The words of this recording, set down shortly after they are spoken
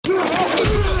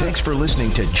Thanks for listening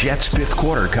to Jets fifth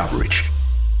quarter coverage.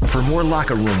 For more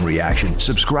locker room reaction,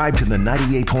 subscribe to the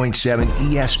 98.7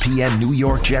 ESPN New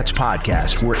York Jets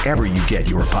podcast wherever you get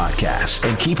your podcasts.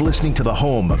 And keep listening to the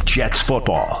home of Jets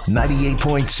football,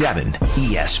 98.7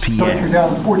 ESPN. You're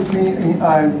down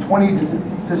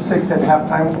 20-6 at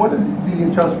halftime. What are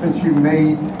the adjustments you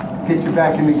made to get you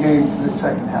back in the game for the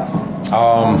second half?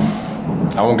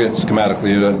 I won't get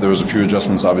schematically. There was a few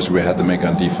adjustments obviously we had to make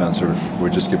on defense, or we're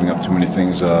just giving up too many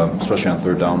things, especially on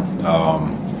third down.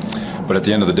 But at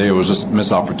the end of the day, it was just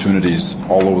missed opportunities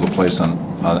all over the place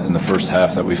in the first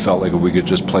half that we felt like if we could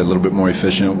just play a little bit more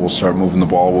efficient, we'll start moving the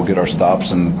ball, we'll get our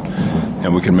stops, and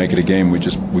we can make it a game. We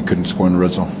couldn't score in the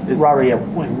red zone. Robert, yeah,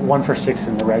 1 for 6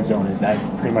 in the red zone. Is that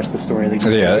pretty much the story of the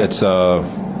game? Yeah, it's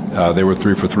they were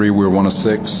 3 for 3. We were 1 of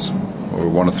 6. We were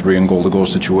 1 of 3 in goal-to-goal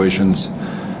situations.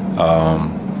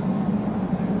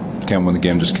 Can't win the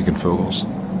game just kicking field goals.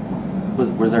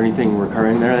 Was there anything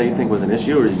recurring there that you think was an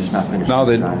issue, or did you just not finish? No,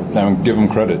 I give them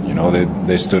credit. You know,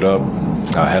 they stood up.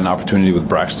 Had an opportunity with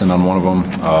Braxton on one of them.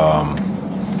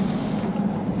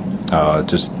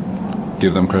 Just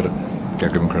give them credit.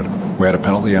 Give them credit. We had a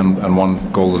penalty on one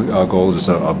goal, just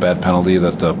a bad penalty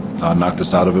that knocked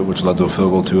us out of it, which led to a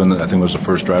field goal too, and I think it was the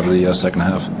first drive of the second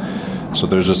half. So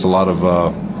there's just a lot of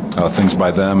things by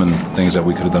them and things that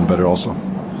we could have done better also.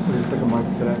 What did you think of Mike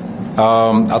today?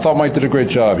 I thought Mike did a great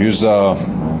job. He was,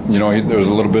 there was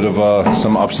a little bit of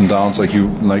some ups and downs like you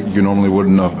normally would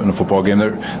in a football game.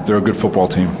 They're a good football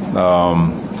team,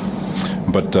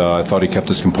 but I thought he kept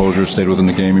his composure, stayed within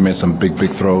the game. He made some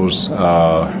big throws,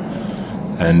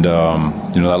 and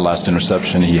that last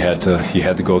interception he had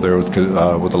to go there with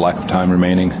the lack of time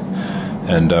remaining.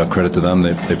 And credit to them,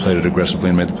 they played it aggressively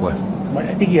and made the play.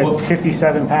 I think he had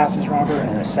 57 passes, Robert,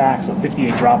 and a sack, so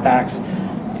 58 dropbacks.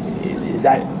 Is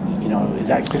that? You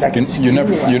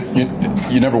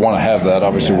never want to have that.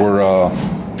 Obviously,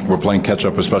 we're playing catch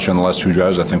up, especially on the last 2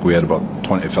 drives. I think we had about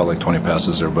 20. It felt like 20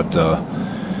 passes there, but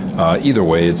either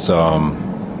way, it's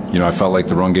I felt like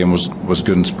the run game was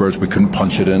good in spurts. We couldn't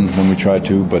punch it in when we tried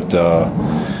to, but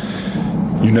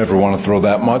you never want to throw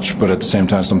that much. But at the same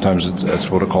time, sometimes that's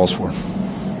what it calls for.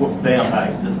 Well,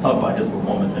 Bam, just talk about his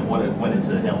performance and what went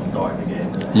into him starting the game.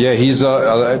 Yeah, he's we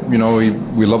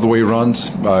love the way he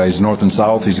runs. He's north and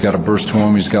south. He's got a burst to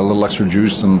him. He's got a little extra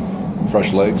juice and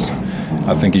fresh legs.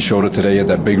 I think he showed it today. He had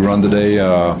that big run today.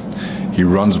 He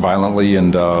runs violently,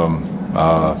 and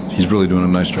he's really doing a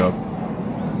nice job.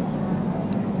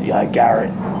 Yeah,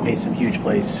 Garrett made some huge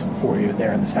plays for you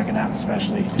there in the second half,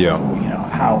 especially. Yeah. So,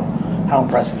 how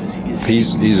impressive is he?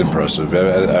 He's impressive.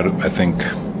 I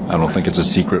don't think it's a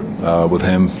secret with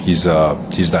him. He's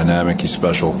dynamic. He's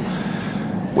special.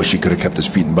 Wish he could have kept his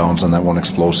feet in bounds on that one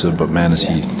explosive, but man,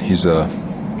 he's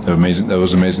amazing. That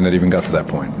was amazing that he even got to that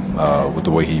point with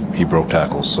the way he broke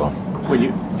tackles. So,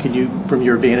 can you, from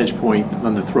your vantage point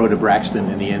on the throw to Braxton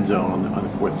in the end zone on the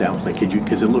fourth down play,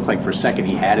 because it looked like for a second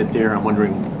he had it there. I'm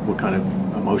wondering what kind of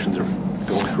emotions are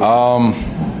going through.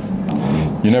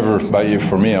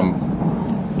 For me,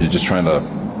 you're just trying to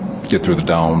get through the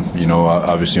down.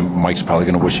 Obviously Mike's probably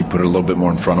going to wish he put it a little bit more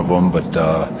in front of him, but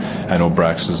I know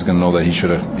Braxton's going to know that he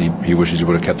wishes he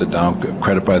would have kept it down.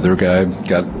 Credit by their guy,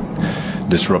 got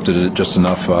disrupted it just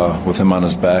enough with him on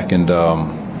his back, and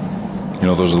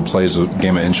those are the plays, a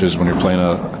game of inches when you're playing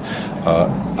a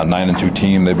 9-2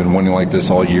 team. They've been winning like this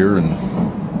all year, and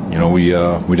we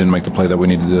didn't make the play that we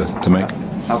needed to make.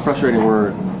 How frustrating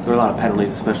were there? A lot of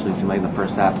penalties, especially in the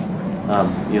first half.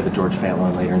 You had the George Fant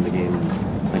one later in the game,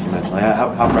 like you mentioned.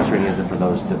 How frustrating is it for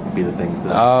those to be the things? It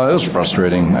was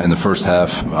frustrating in the first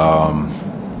half.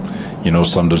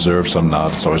 Some deserve, some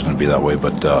not. It's always going to be that way.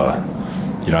 But I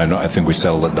think we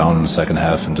settled it down in the second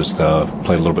half and just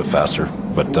played a little bit faster.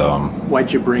 But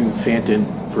why'd you bring Fant in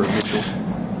for Mitchell?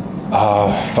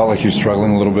 Felt like he was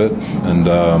struggling a little bit, and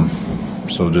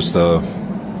so just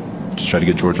try to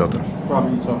get George out there.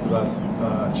 Robert, you talked about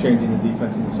changing the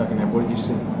defense in the second half. What did you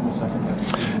see in the second half?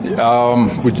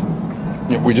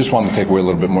 We just wanted to take away a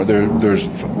little bit more.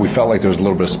 We felt like there was a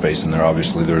little bit of space in there.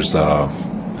 Obviously, there's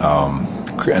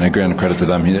and again, credit to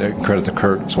them. Credit to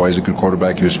Kurt. That's why he's a good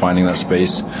quarterback. He was finding that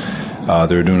space.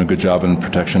 They were doing a good job in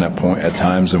protection at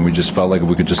times, and we just felt like if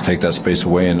we could just take that space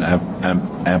away and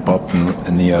amp up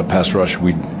in the pass rush,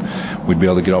 we'd be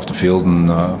able to get off the field. And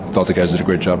thought the guys did a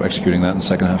great job executing that in the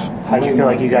second half. How do you feel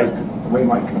like you guys? The way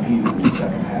Mike competed in the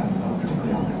second half,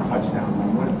 particularly on the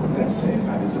touchdown, what did that say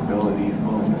about his ability and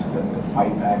willingness to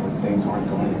fight back when things aren't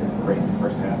going great in the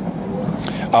first half?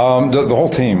 The whole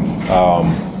team.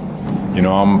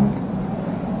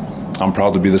 I'm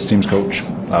proud to be this team's coach.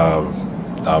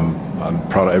 I'm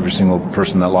proud of every single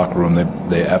person in that locker room.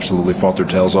 They absolutely fought their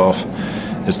tails off.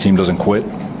 his team doesn't quit.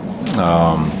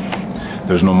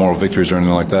 There's no moral victories or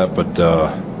anything like that, but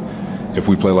if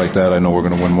we play like that, I know we're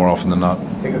going to win more often than not.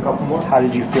 Take a couple more. How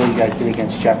did you feel you guys did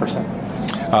against Jefferson?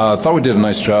 I thought we did a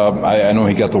nice job. I know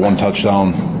he got the one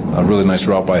touchdown, a really nice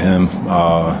route by him,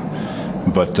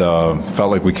 but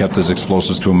felt like we kept his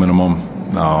explosives to a minimum.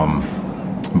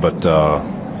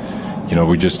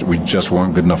 We just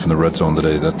weren't good enough in the red zone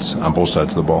today. That's on both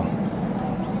sides of the ball.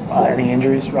 Any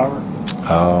injuries, Robert?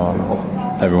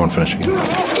 Everyone finish again.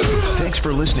 Thanks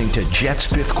for listening to Jets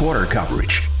fifth quarter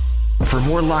coverage. For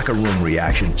more locker room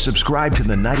reaction, subscribe to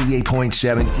the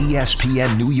 98.7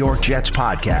 ESPN New York Jets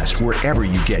podcast wherever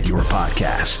you get your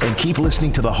podcasts. And keep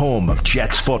listening to the home of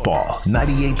Jets football,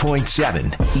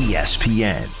 98.7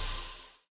 ESPN.